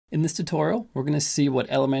In this tutorial, we're going to see what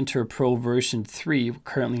Elementor Pro version 3,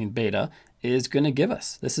 currently in beta, is going to give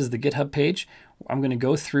us. This is the GitHub page. I'm going to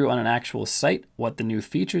go through on an actual site what the new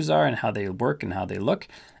features are and how they work and how they look.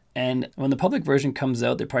 And when the public version comes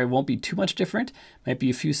out, there probably won't be too much different. Might be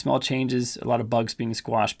a few small changes, a lot of bugs being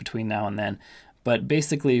squashed between now and then. But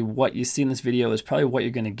basically what you see in this video is probably what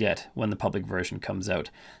you're going to get when the public version comes out.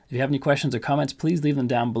 If you have any questions or comments, please leave them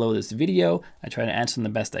down below this video. I try to answer them the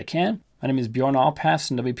best I can. My name is Bjorn Allpass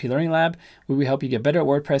from WP Learning Lab, where we help you get better at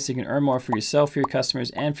WordPress so you can earn more for yourself, for your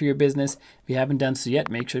customers, and for your business. If you haven't done so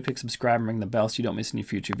yet, make sure to click subscribe and ring the bell so you don't miss any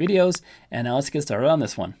future videos. And now let's get started on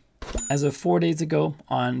this one. As of 4 days ago,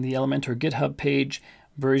 on the Elementor GitHub page,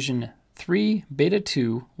 version 3 beta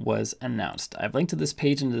 2 was announced. I've linked to this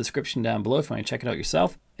page in the description down below if you want to check it out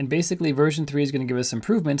yourself. And basically version 3 is going to give us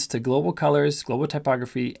improvements to global colors, global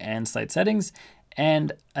typography, and site settings,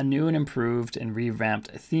 and a new and improved and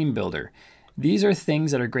revamped theme builder. These are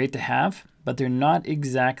things that are great to have, but they're not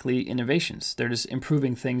exactly innovations. They're just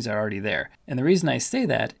improving things that are already there. And the reason I say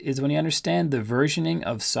that is when you understand the versioning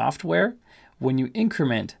of software, when you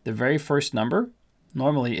increment the very first number,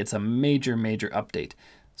 normally it's a major update.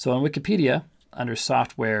 So on Wikipedia, under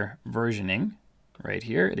software versioning, right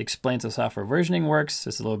here, it explains how software versioning works.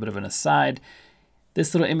 Just a little bit of an aside.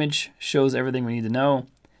 This little image shows everything we need to know.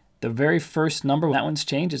 The very first number, when that one's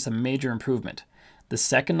changed, it's a major improvement. The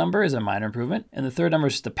second number is a minor improvement, and the third number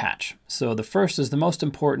is just a patch. So the first is the most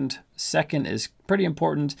important, second is pretty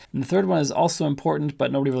important, and the third one is also important,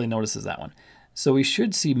 but nobody really notices that one. So we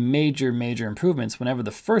should see major improvements whenever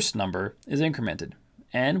the first number is incremented.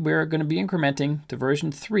 And we're going to be incrementing to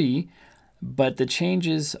version 3, but the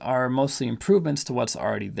changes are mostly improvements to what's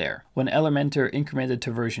already there. When Elementor incremented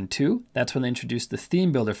to version 2, that's when they introduced the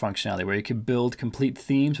theme builder functionality, where you could build complete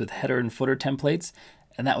themes with header and footer templates,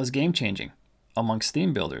 and that was game changing amongst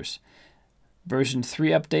theme builders. Version 3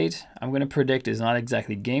 update, I'm going to predict, is not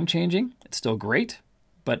exactly game changing. It's still great,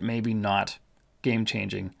 but maybe not game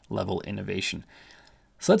changing level innovation.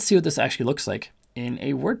 So let's see what this actually looks like in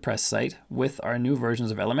a WordPress site with our new versions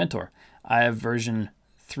of Elementor. I have version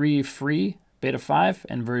 3 free beta 5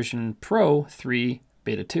 and version Pro 3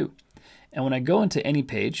 beta 2. And when I go into any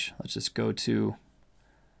page, let's just go to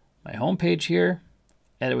my home page here,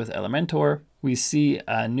 edit with Elementor, we see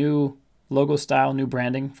a new logo style, new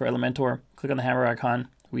branding for Elementor. Click on the hammer icon.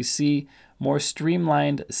 We see more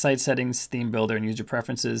streamlined site settings, theme builder, and user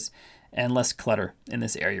preferences, and less clutter in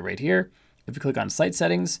this area right here. If you click on site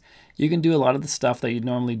settings, you can do a lot of the stuff that you'd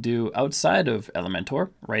normally do outside of Elementor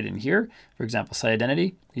right in here. For example, site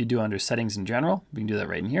identity, you do under settings in general. We can do that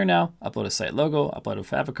right in here now. Upload a site logo, upload a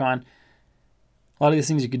favicon. A lot of these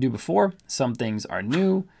things you could do before. Some things are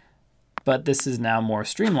new, but this is now more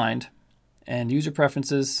streamlined. And user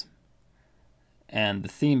preferences and the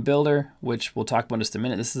theme builder, which we'll talk about in just a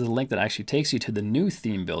minute. This is a link that actually takes you to the new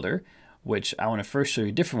theme builder, which I want to first show you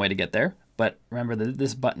a different way to get there. But remember that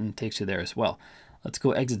this button takes you there as well. Let's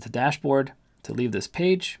go exit the dashboard to leave this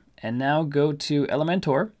page, and now go to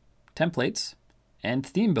Elementor, Templates, and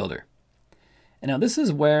Theme Builder. And now this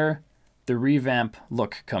is where the revamp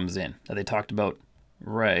look comes in that they talked about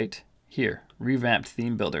right here, revamped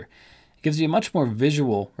Theme Builder. It gives you a much more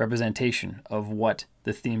visual representation of what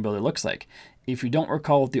the Theme Builder looks like. If you don't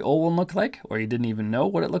recall what the old one looked like, or you didn't even know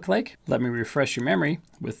what it looked like, let me refresh your memory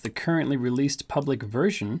with the currently released public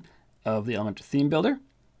version of the Elementor Theme Builder.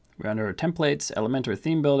 We're under Templates, Elementor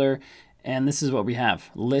Theme Builder, and this is what we have.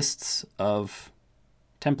 Lists of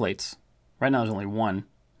templates. Right now there's only one,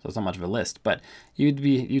 so it's not much of a list, but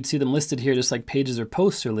you'd see them listed here just like pages or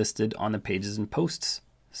posts are listed on the Pages and Posts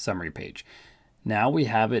summary page. Now we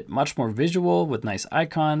have it much more visual with nice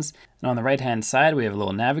icons, and on the right-hand side we have a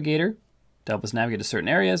little navigator to help us navigate to certain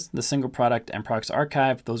areas. The single product and products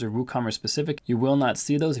archive, those are WooCommerce specific. You will not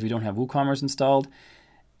see those if you don't have WooCommerce installed.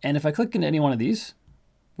 And if I click into any one of these,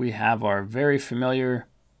 we have our very familiar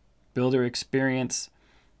builder experience.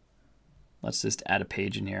 Let's just add a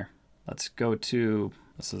page in here. Let's go to,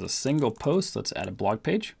 this is a single post. Let's add a blog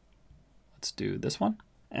page. Let's do this one.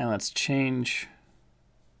 And let's change,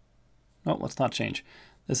 no, let's not change.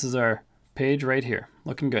 This is our page right here,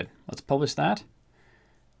 looking good. Let's publish that.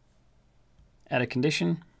 Add a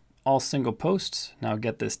condition, all single posts. Now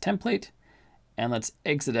get this template, and let's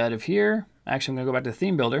exit out of here. Actually, I'm going to go back to the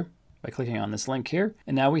theme builder by clicking on this link here.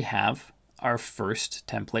 And now we have our first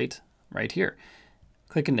template right here.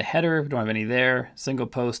 Click into header, if we don't have any there. Single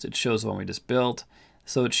post, it shows the one we just built.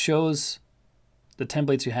 So it shows the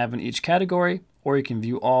templates you have in each category, or you can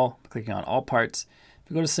view all, clicking on all parts. If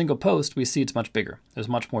we go to single post, we see it's much bigger. There's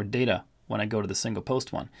much more data when I go to the single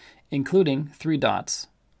post one, including 3 dots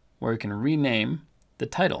where we can rename the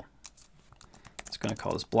title. Let's going to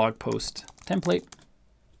call this blog post template.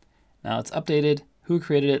 Now it's updated, who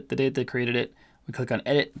created it, the date they created it. We click on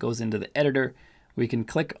edit, goes into the editor. We can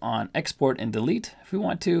click on export and delete if we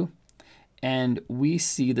want to. And we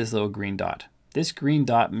see this little green dot. This green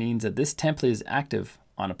dot means that this template is active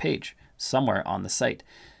on a page somewhere on the site.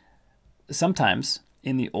 Sometimes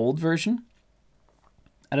in the old version,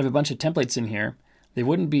 out of a bunch of templates in here, they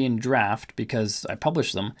wouldn't be in draft because I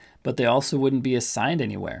published them, but they also wouldn't be assigned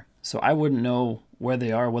anywhere. So I wouldn't know where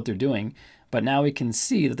they are, what they're doing, but now we can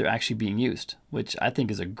see that they're actually being used, which I think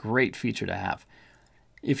is a great feature to have.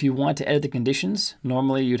 If you want to edit the conditions,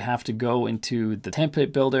 normally you'd have to go into the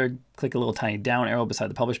template builder, click a little tiny down arrow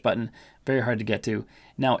beside the publish button, very hard to get to.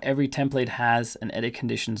 Now every template has an edit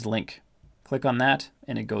conditions link. Click on that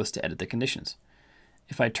and it goes to edit the conditions.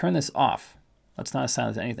 If I turn this off, let's not assign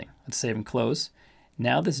it to anything. Let's save and close.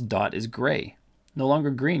 Now this dot is gray, no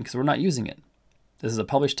longer green because we're not using it. This is a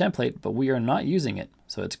published template, but we are not using it,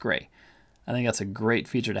 so it's gray. I think that's a great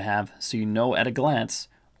feature to have so you know at a glance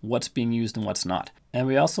what's being used and what's not. And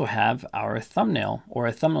we also have our thumbnail, or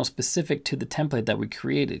a thumbnail specific to the template that we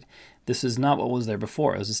created. This is not what was there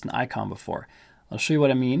before. It was just an icon before. I'll show you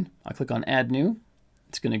what I mean. I'll click on Add New.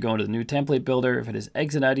 It's going to go into the new template builder. If it is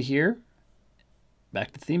exit out of here,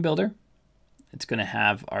 back to Theme Builder, it's going to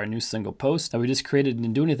have our new single post that we just created and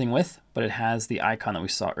didn't do anything with, but it has the icon that we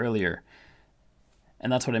saw earlier.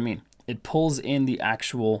 And that's what I mean. It pulls in the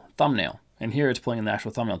actual thumbnail. And here it's pulling in the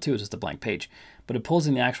actual thumbnail too, it's just a blank page. But it pulls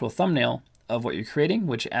in the actual thumbnail of what you're creating,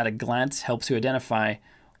 which at a glance helps you identify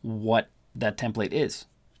what that template is.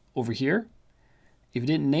 Over here, if you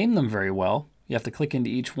didn't name them very well, you have to click into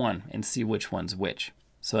each one and see which one's which.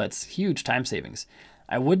 So that's huge time savings.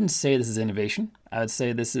 I wouldn't say this is innovation. I would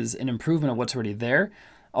say this is an improvement of what's already there.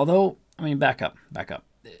 Although, I mean, back up.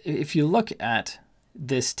 If you look at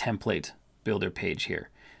this template builder page here,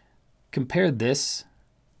 compare this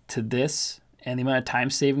to this and the amount of time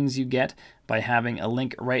savings you get by having a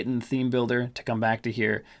link right in the theme builder to come back to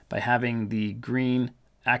here, by having the green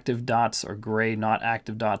active dots or gray not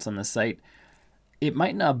active dots on the site. It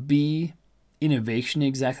might not be innovation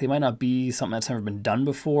exactly. It might not be something that's never been done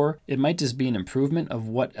before. It might just be an improvement of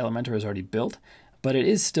what Elementor has already built, but it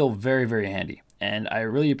is still very, very handy. And I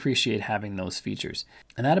really appreciate having those features.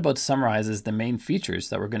 And that about summarizes the main features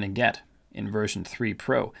that we're going to get in version 3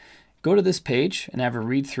 Pro. Go to this page and have a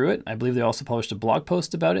read through it. I believe they also published a blog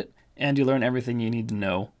post about it, and you learn everything you need to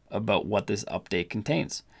know about what this update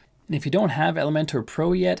contains. And if you don't have Elementor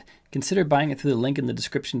Pro yet, consider buying it through the link in the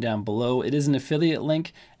description down below. It is an affiliate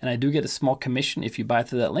link, and I do get a small commission if you buy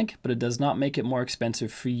through that link, but it does not make it more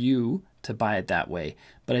expensive for you to buy it that way.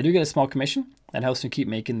 But I do get a small commission. That helps me keep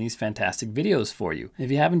making these fantastic videos for you. If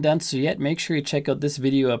you haven't done so yet, make sure you check out this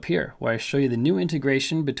video up here where I show you the new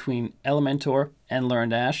integration between Elementor and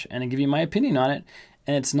LearnDash, and I give you my opinion on it.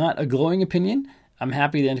 And it's not a glowing opinion. I'm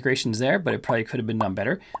happy the integration's there, but it probably could have been done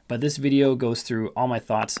better. But this video goes through all my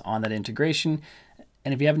thoughts on that integration.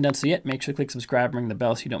 And if you haven't done so yet, make sure to click subscribe and ring the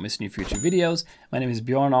bell so you don't miss any future videos. My name is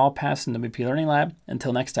Bjorn Allpass from WP Learning Lab.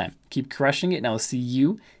 Until next time, keep crushing it, and I will see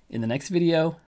you in the next video.